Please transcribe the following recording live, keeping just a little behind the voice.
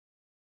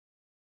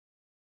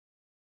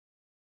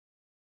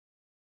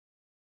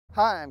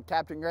Hi, I'm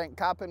Captain Grant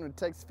Coppin with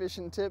Texas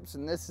Fishing Tips,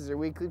 and this is your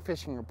weekly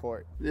fishing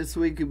report. This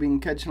week we've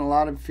been catching a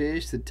lot of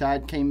fish. The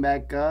tide came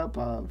back up.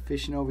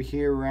 Fishing over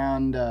here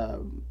around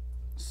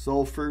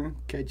Sulphur,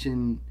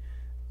 catching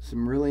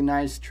some really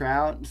nice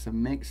trout,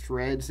 some mixed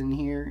reds in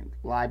here.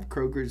 Live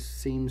croakers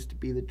seems to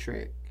be the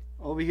trick.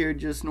 Over here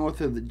just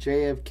north of the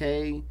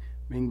JFK,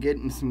 been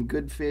getting some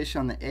good fish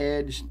on the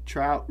edge,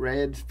 trout,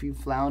 reds, few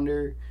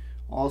flounder.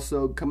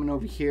 Also coming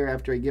over here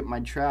after I get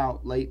my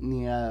trout late in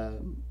the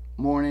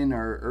morning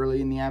or early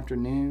in the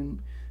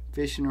afternoon,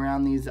 fishing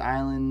around these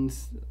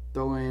islands,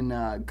 throwing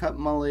cut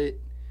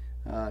mullet,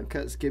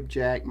 cut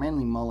skipjack,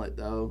 mainly mullet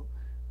though,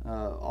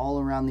 all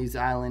around these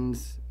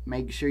islands.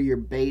 Make sure your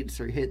baits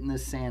are hitting the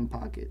sand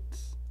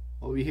pockets.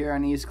 Over here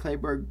on East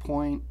Clayburg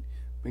Point,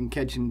 been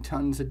catching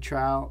tons of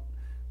trout.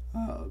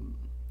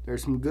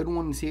 There's some good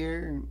ones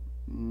here.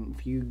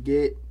 If you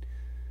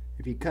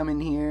come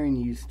in here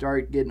and you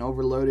start getting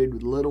overloaded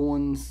with little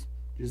ones,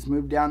 just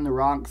move down the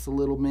rocks a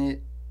little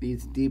bit.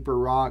 These deeper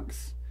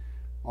rocks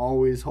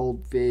always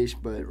hold fish,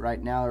 but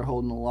right now they're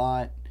holding a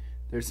lot.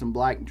 There's some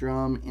black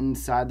drum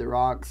inside the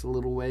rocks a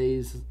little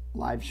ways.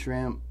 Live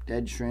shrimp,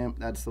 dead shrimp,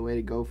 that's the way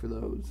to go for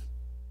those.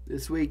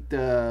 This week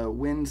the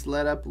winds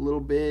let up a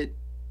little bit.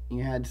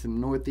 You had some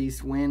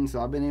northeast winds,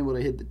 so I've been able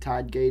to hit the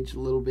tide gauge a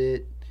little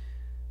bit.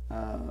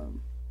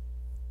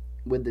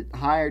 With the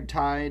higher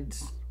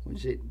tides,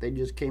 which they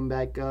just came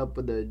back up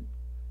with the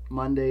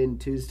Monday and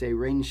Tuesday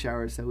rain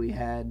showers that we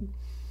had.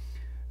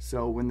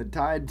 So when the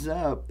tide's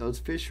up, those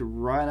fish are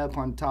right up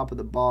on top of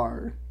the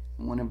bar.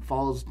 And when it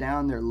falls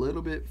down, they're a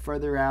little bit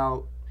further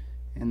out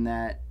in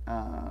that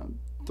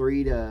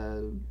 3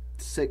 to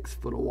 6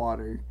 foot of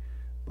water.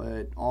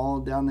 But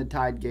all down the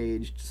tide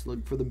gauge, just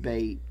look for the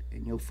bait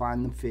and you'll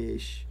find the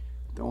fish,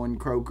 throwing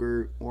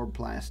croaker or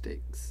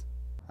plastics.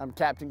 I'm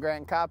Captain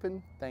Grant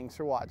Coppin. Thanks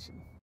for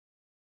watching.